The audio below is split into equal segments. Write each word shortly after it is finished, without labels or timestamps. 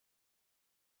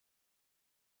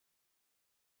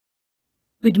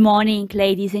Good morning,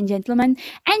 ladies and gentlemen,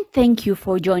 and thank you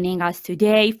for joining us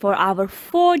today for our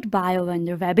fourth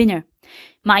BioVendor webinar.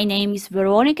 My name is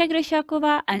Veronika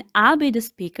Grešáková, and I'll be the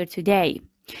speaker today.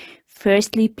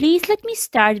 Firstly, please let me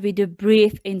start with a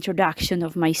brief introduction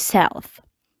of myself.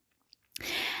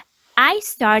 I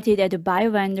started at the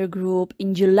BioVendor Group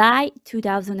in July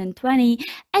 2020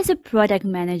 as a product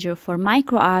manager for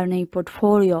microRNA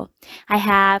portfolio. I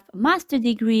have a master's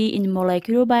degree in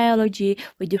molecular biology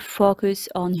with a focus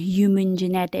on human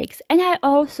genetics, and I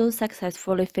also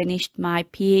successfully finished my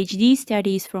PhD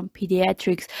studies from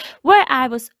pediatrics, where I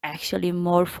was actually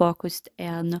more focused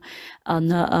on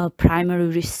primary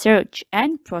research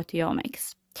and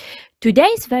proteomics.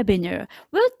 Today's webinar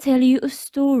will tell you a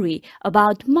story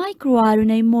about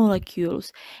microRNA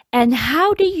molecules and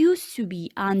how they used to be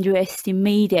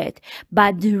underestimated,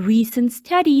 but the recent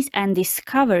studies and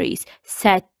discoveries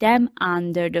set them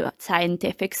under the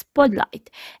scientific spotlight,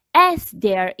 as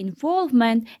their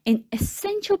involvement in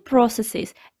essential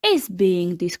processes is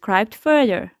being described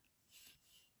further.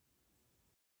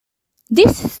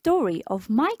 This story of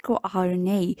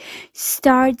microRNA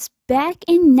starts back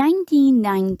in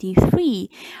 1993,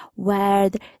 where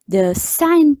the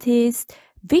scientist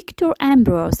Victor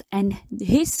Ambros and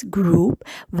his group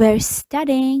were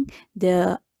studying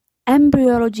the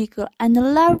embryological and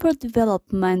larval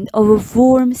development of a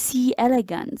worm C.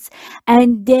 elegans,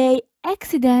 and they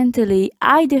accidentally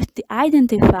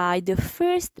identified the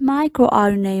first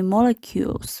microRNA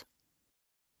molecules.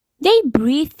 They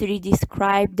briefly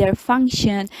described their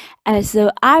function as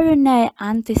the RNA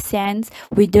antisense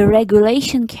with the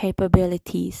regulation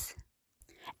capabilities.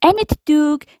 And it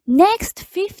took next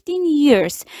 15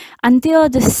 years until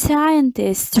the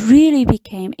scientists really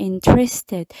became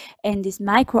interested in these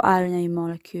microRNA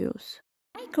molecules.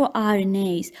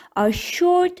 MicroRNAs are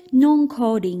short,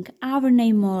 non-coding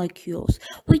RNA molecules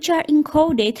which are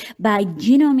encoded by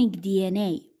genomic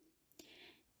DNA.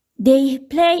 They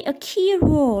play a key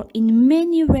role in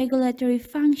many regulatory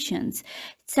functions,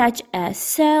 such as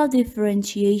cell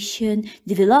differentiation,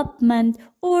 development,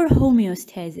 or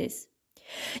homeostasis.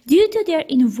 Due to their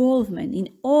involvement in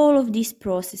all of these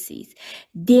processes,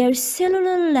 their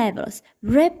cellular levels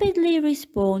rapidly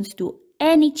respond to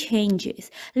any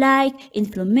changes, like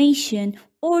inflammation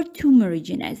or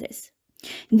tumorigenesis.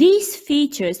 These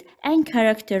features and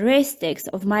characteristics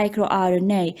of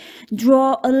microRNA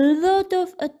draw a lot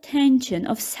of attention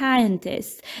of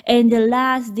scientists in the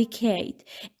last decade,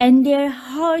 and their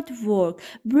hard work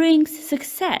brings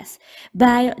success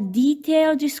by a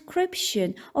detailed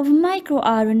description of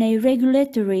microRNA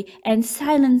regulatory and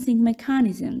silencing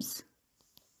mechanisms.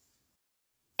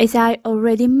 As I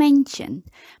already mentioned,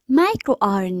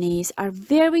 microRNAs are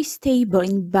very stable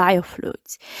in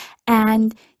biofluids,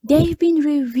 and they've been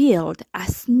revealed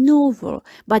as novel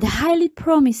but highly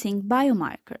promising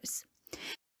biomarkers.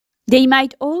 They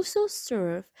might also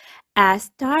serve as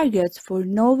targets for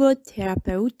novel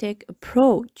therapeutic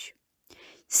approach.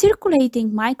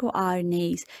 Circulating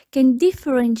microRNAs can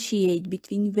differentiate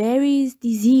between various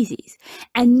diseases,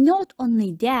 and not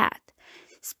only that,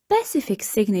 specific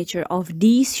signature of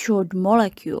these short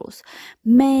molecules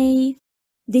may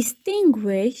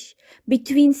distinguish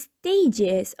between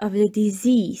stages of the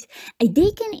disease, and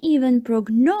they can even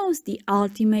prognose the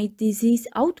ultimate disease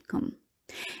outcome.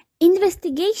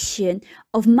 Investigation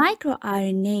of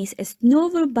microRNAs as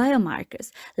novel biomarkers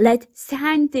led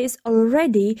scientists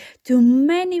already to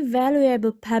many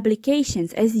valuable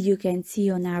publications, as you can see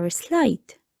on our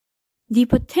slide. The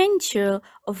potential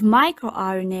of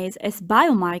microRNAs as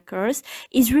biomarkers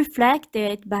is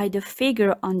reflected by the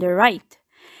figure on the right.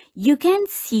 You can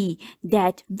see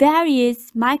that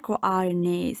various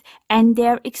microRNAs and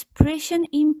their expression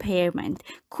impairment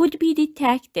could be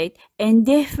detected in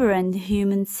different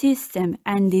human systems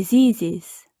and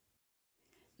diseases.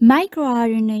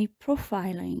 MicroRNA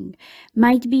profiling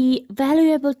might be a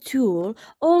valuable tool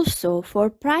also for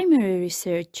primary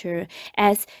researchers,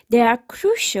 as they are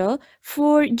crucial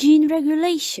for gene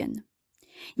regulation.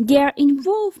 Their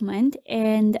involvement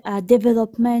in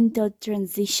developmental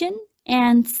transition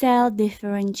and cell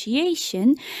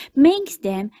differentiation makes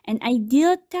them an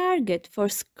ideal target for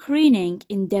screening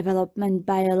in development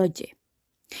biology.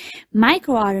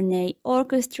 MicroRNA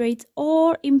orchestrates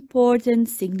all important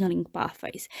signaling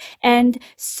pathways, and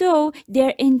so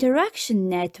their interaction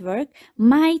network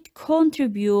might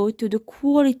contribute to the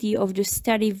quality of the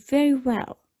study very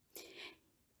well.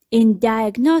 In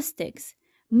diagnostics,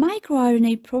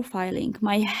 microRNA profiling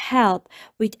might help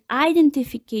with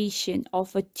identification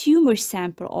of a tumor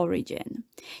sample origin.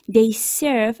 They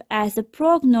serve as the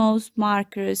prognosis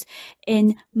markers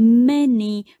in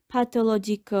many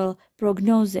pathological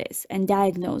prognosis and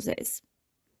diagnosis.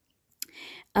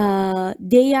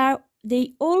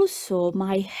 They also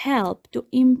might help to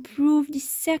improve the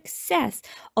success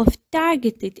of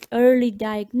targeted early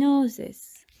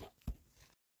diagnosis.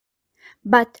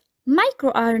 But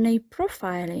microRNA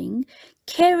profiling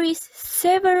carries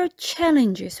several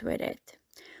challenges with it.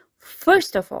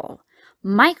 First of all,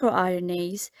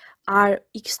 microRNAs are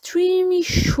extremely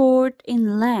short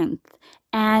in length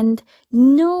and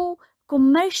no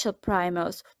commercial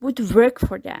primers would work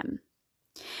for them.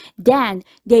 Then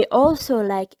they also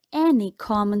lack any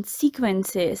common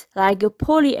sequences like a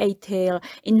poly-A tail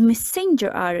in messenger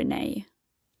RNA.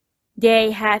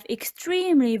 They have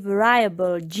extremely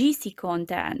variable GC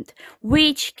content,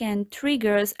 which can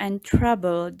trigger and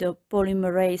trouble the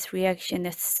polymerase reaction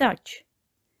as such.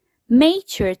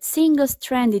 Matured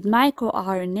single-stranded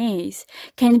microRNAs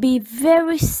can be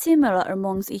very similar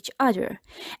amongst each other,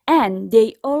 and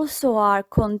they also are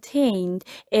contained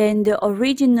in the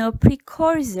original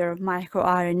precursor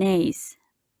microRNAs.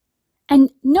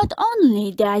 And not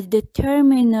only that, the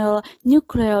terminal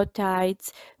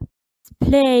nucleotides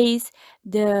place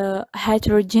the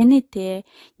heterogeneity,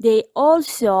 they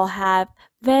also have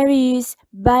various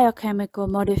biochemical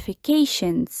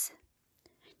modifications.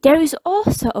 There is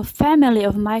also a family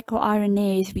of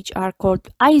microRNAs which are called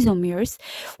isomers,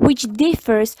 which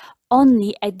differs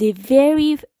only at the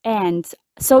very ends.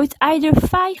 So it's either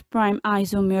 5'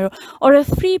 isomer or a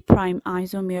 3'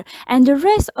 isomer, and the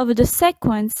rest of the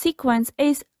sequence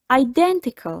is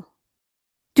identical.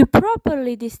 To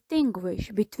properly distinguish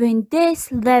between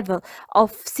this level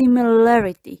of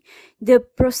similarity, the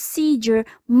procedure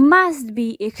must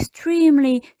be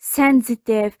extremely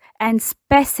sensitive and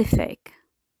specific.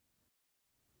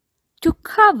 To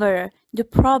cover the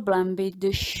problem with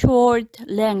the short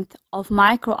length of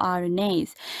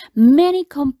microRNAs, many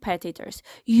competitors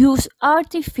use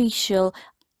artificial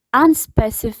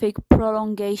unspecific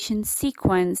prolongation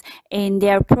sequence in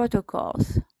their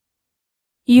protocols.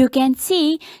 You can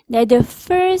see that the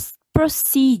first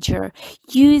procedure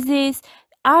uses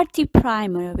RT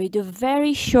primer with a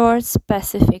very short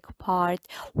specific part,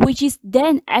 which is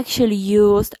then actually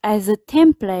used as a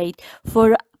template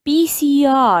for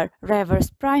PCR reverse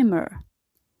primer.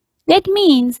 That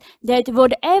means that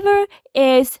whatever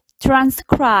is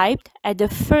transcribed at the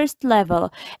first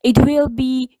level, it will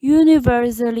be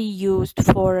universally used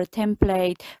for a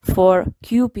template for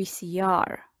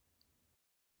qPCR.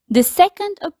 The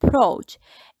second approach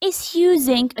is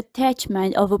using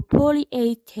attachment of a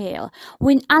poly-A tail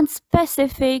with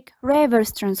unspecific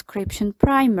reverse transcription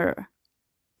primer.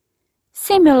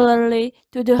 Similarly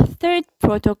to the third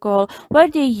protocol, where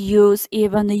they use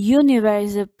even a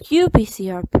universal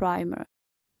qPCR primer.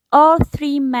 All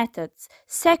three methods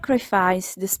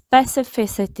sacrifice the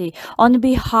specificity on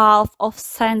behalf of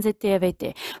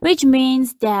sensitivity, which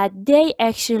means that they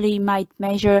actually might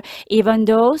measure even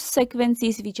those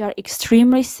sequences which are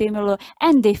extremely similar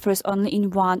and differs only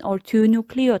in 1 or 2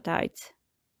 nucleotides.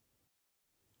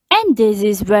 And this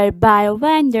is where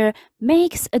BioVendor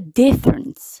makes a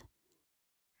difference.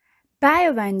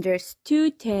 BioVendor's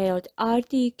two-tailed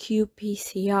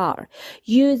RT-qPCR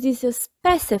uses a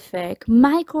specific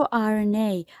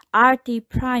microRNA RT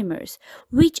primers,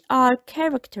 which are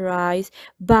characterized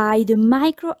by the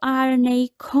microRNA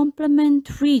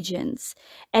complement regions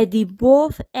at the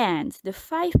both ends, the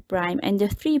 5' and the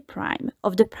 3'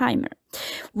 of the primer,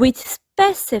 with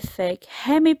specific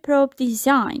hemiprobe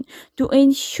design to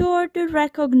ensure the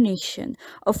recognition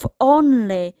of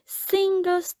only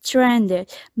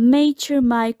single-stranded mature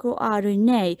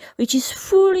microRNA, which is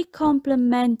fully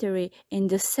complementary in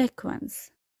the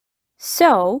sequence.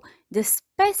 So, the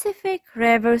specific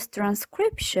reverse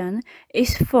transcription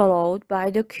is followed by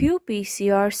the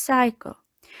qPCR cycle.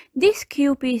 This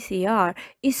qPCR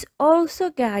is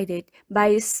also guided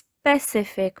by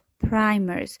specific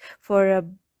primers for a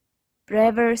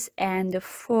reverse and the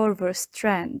forward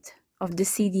strand of the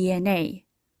cDNA.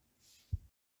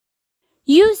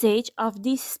 Usage of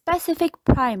these specific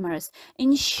primers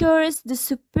ensures the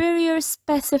superior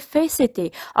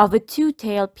specificity of a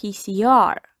two-tailed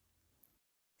PCR.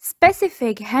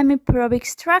 Specific hemiprobic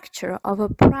structure of a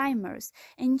primers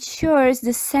ensures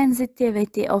the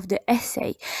sensitivity of the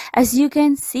assay. As you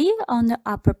can see on the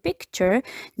upper picture,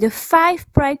 the 5'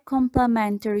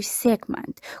 complementary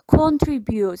segment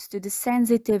contributes to the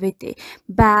sensitivity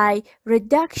by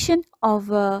reduction of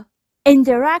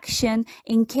interaction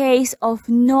in case of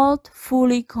not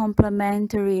fully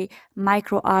complementary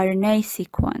microRNA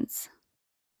sequence.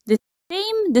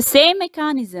 The same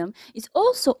mechanism is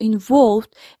also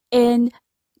involved in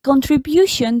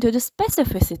contribution to the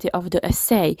specificity of the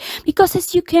assay, because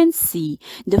as you can see,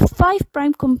 the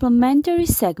 5' complementary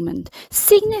segment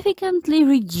significantly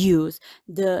reduces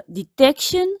the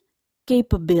detection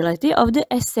capability of the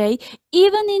assay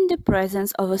even in the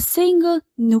presence of a single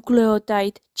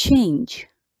nucleotide change.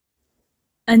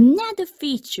 Another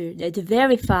feature that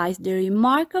verifies the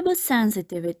remarkable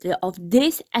sensitivity of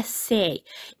this assay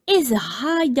is a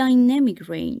high dynamic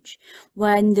range,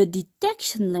 when the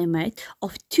detection limit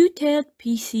of two-tailed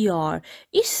PCR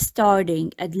is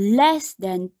starting at less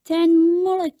than 10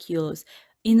 molecules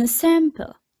in a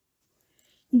sample.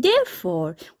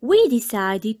 Therefore, we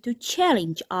decided to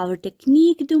challenge our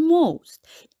technique the most,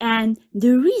 and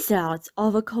the results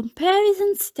of a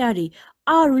comparison study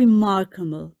are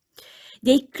remarkable.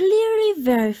 They clearly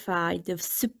verified the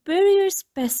superior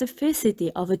specificity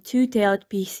of a two-tailed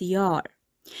PCR.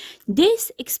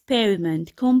 This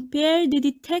experiment compared the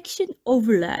detection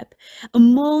overlap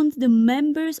among the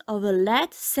members of a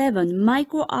LAT7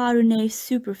 microRNA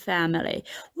superfamily,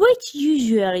 which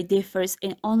usually differs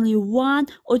in only 1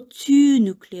 or 2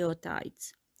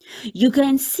 nucleotides. You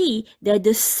can see that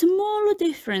the smaller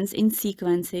difference in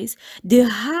sequences, the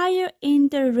higher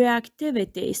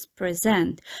interreactivity is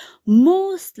present,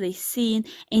 mostly seen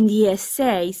in the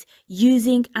assays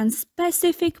using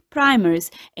unspecific primers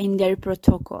in their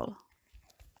protocol.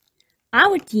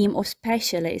 Our team of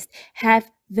specialists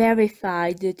have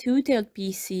verified the two-tailed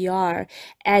PCR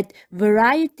at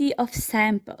variety of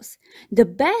samples. The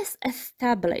best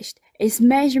established is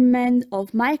measurement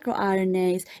of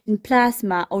microRNAs in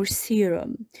plasma or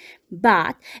serum,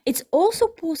 but it's also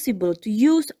possible to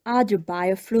use other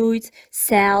biofluids,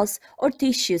 cells, or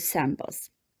tissue samples.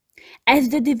 As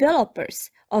the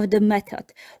developers of the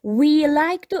method, we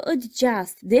like to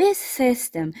adjust this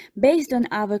system based on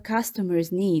our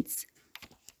customers' needs.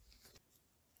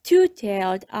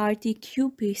 Two-tailed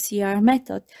RT-qPCR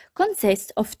method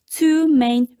consists of two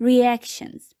main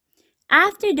reactions.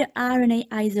 After the RNA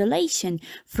isolation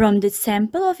from the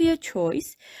sample of your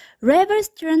choice, reverse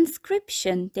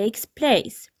transcription takes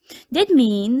place. That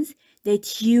means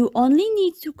that you only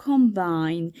need to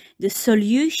combine the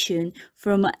solution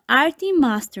from an RT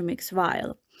master mix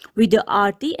vial with the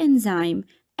RT enzyme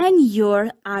and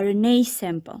your RNA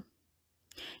sample.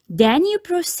 Then you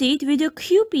proceed with the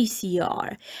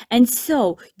qPCR, and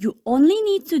so you only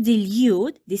need to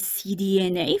dilute the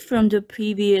cDNA from the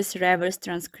previous reverse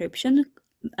transcription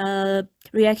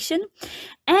reaction,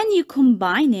 and you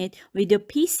combine it with the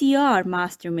PCR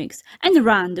master mix and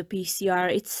run the PCR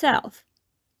itself.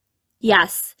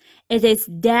 Yes, it is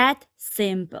that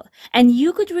simple, and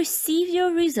you could receive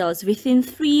your results within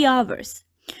 3 hours.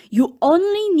 You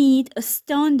only need a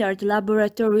standard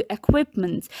laboratory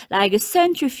equipment like a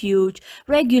centrifuge,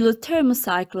 regular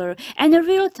thermocycler, and a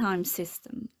real-time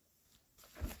system.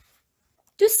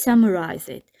 To summarize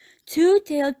it,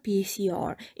 two-tailed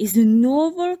PCR is a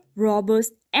novel,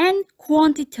 robust, and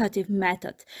quantitative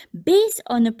method based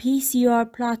on a PCR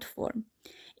platform.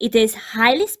 It is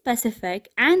highly specific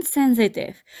and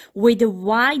sensitive with a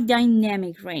wide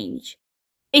dynamic range.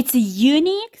 It's a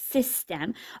unique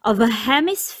system of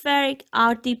hemispheric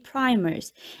RT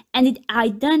primers, and it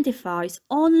identifies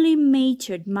only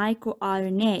matured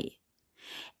microRNA.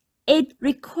 It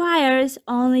requires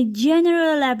only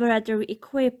general laboratory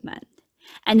equipment.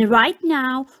 And right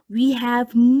now, we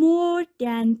have more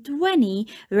than 20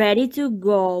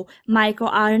 ready-to-go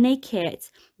microRNA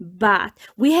kits, but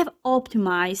we have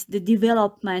optimized the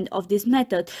development of this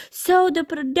method, so the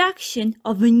production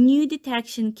of new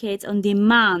detection kits on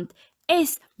demand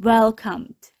is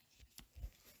welcomed.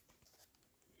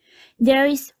 There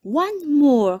is one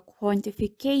more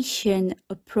quantification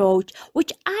approach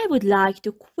which I would like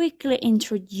to quickly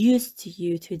introduce to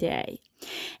you today.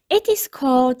 It is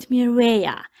called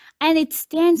miREIA, and it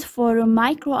stands for a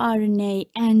microRNA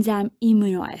enzyme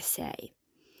immunoassay.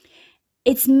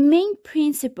 Its main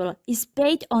principle is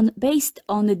based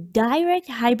on the direct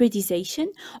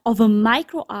hybridization of a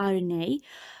microRNA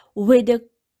with a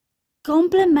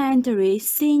complementary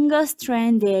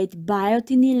single-stranded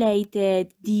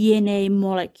biotinylated DNA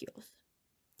molecules.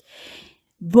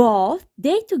 Both,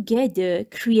 they together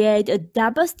create a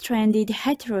double-stranded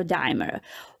heterodimer,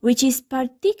 which is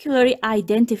particularly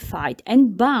identified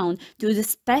and bound to the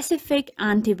specific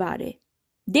antibody.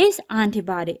 This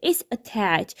antibody is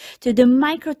attached to the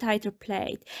microtiter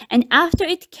plate, and after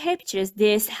it captures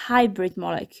this hybrid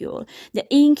molecule, the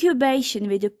incubation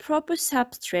with the proper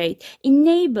substrate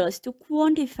enables to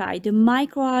quantify the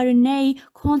microRNA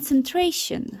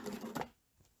concentration.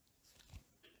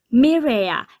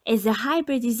 miREIA is a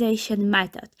hybridization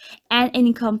method, and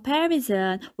in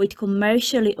comparison with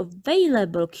commercially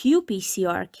available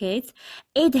qPCR kits,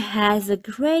 it has a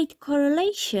great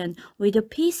correlation with the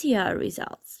PCR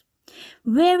results.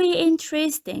 Very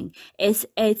interesting is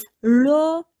its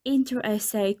low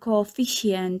inter-assay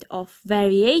coefficient of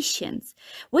variations,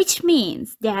 which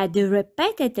means that the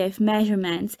repetitive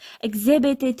measurements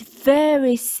exhibited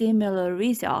very similar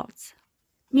results.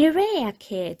 miREIA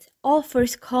kit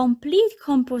offers complete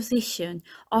composition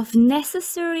of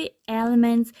necessary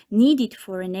elements needed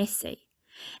for an assay.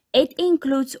 It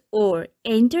includes all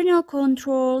internal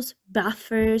controls,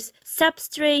 buffers,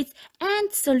 substrates, and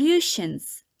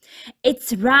solutions.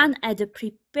 It's run at a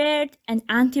prepared and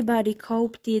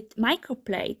antibody-coated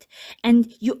microplate,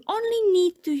 and you only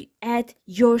need to add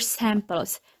your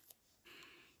samples.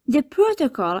 The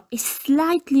protocol is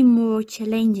slightly more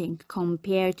challenging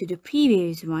compared to the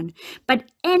previous one,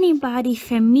 but anybody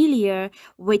familiar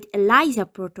with ELISA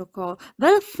protocol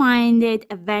will find it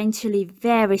eventually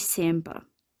very simple.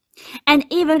 And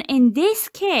even in this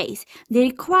case, the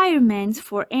requirements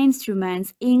for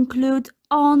instruments include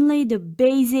only the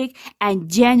basic and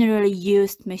generally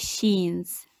used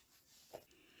machines.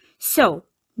 So,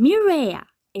 miREIA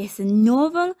is a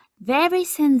novel, very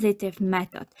sensitive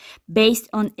method based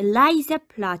on ELISA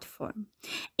platform.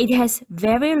 It has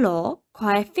very low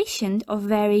coefficient of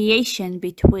variation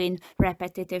between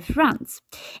repetitive runs,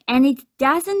 and it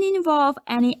doesn't involve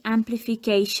any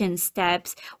amplification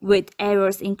steps with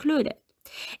errors included.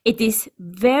 It is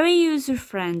very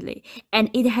user-friendly,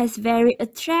 and it has very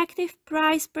attractive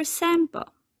price per sample.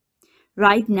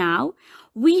 Right now,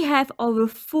 we have over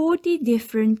 40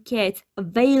 different kits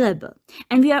available,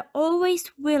 and we are always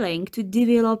willing to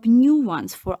develop new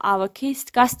ones for our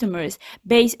customers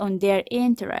based on their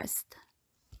interest.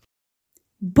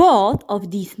 Both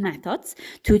of these methods,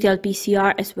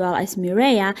 TT-PCR as well as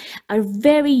miREIA, are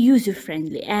very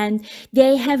user-friendly and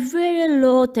they have very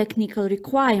low technical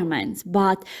requirements,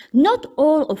 but not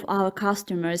all of our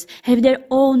customers have their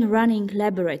own running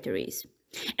laboratories.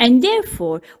 And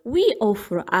therefore, we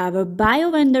offer our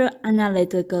BioVendor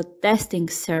analytical testing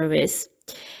service.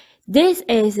 This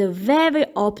is a very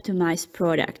optimized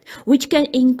product, which can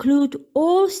include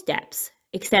all steps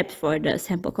except for the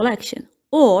sample collection,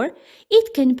 or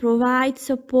it can provide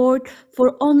support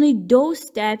for only those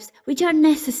steps which are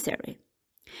necessary.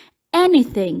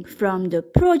 Anything from the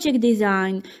project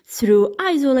design through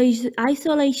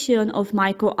isolation of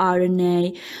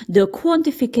microRNA, the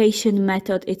quantification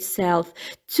method itself,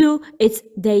 to its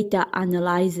data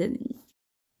analyzing.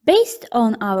 Based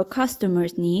on our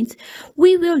customers' needs,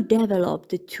 we will develop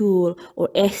the tool or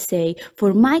assay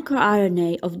for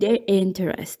microRNA of their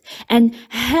interest and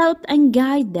help and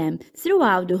guide them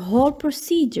throughout the whole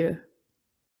procedure.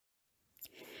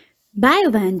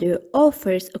 BioVendor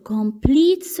offers a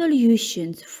complete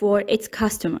solution for its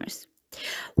customers.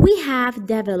 We have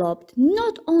developed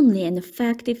not only an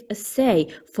effective assay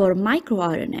for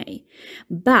microRNA,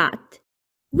 but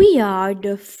we are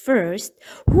the first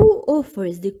who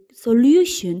offers the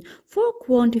solution for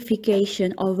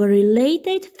quantification of a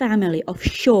related family of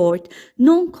short,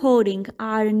 non-coding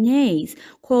RNAs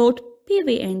called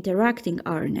PV-interacting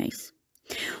RNAs.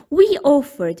 We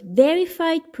offered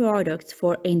verified products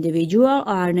for individual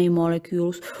RNA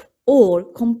molecules or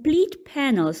complete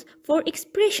panels for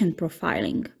expression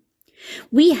profiling.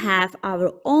 We have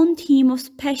our own team of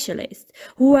specialists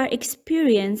who are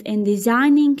experienced in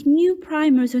designing new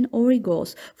primers and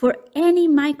oligos for any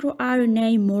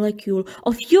microRNA molecule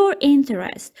of your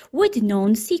interest with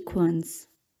known sequence.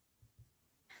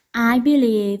 I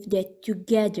believe that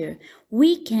together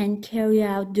we can carry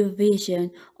out the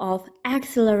vision of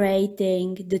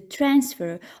accelerating the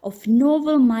transfer of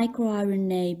novel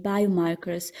microRNA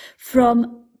biomarkers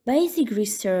from basic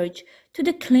research to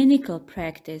the clinical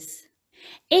practice.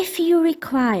 If you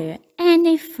require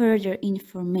any further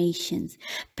information,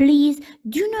 please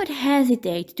do not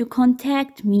hesitate to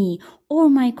contact me or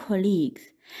my colleagues.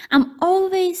 I'm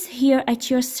always here at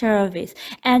your service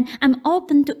and I'm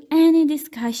open to any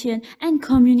discussion and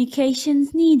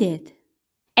communications needed.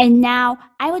 And now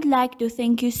I would like to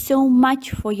thank you so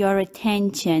much for your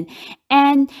attention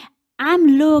and I'm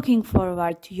looking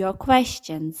forward to your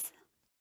questions.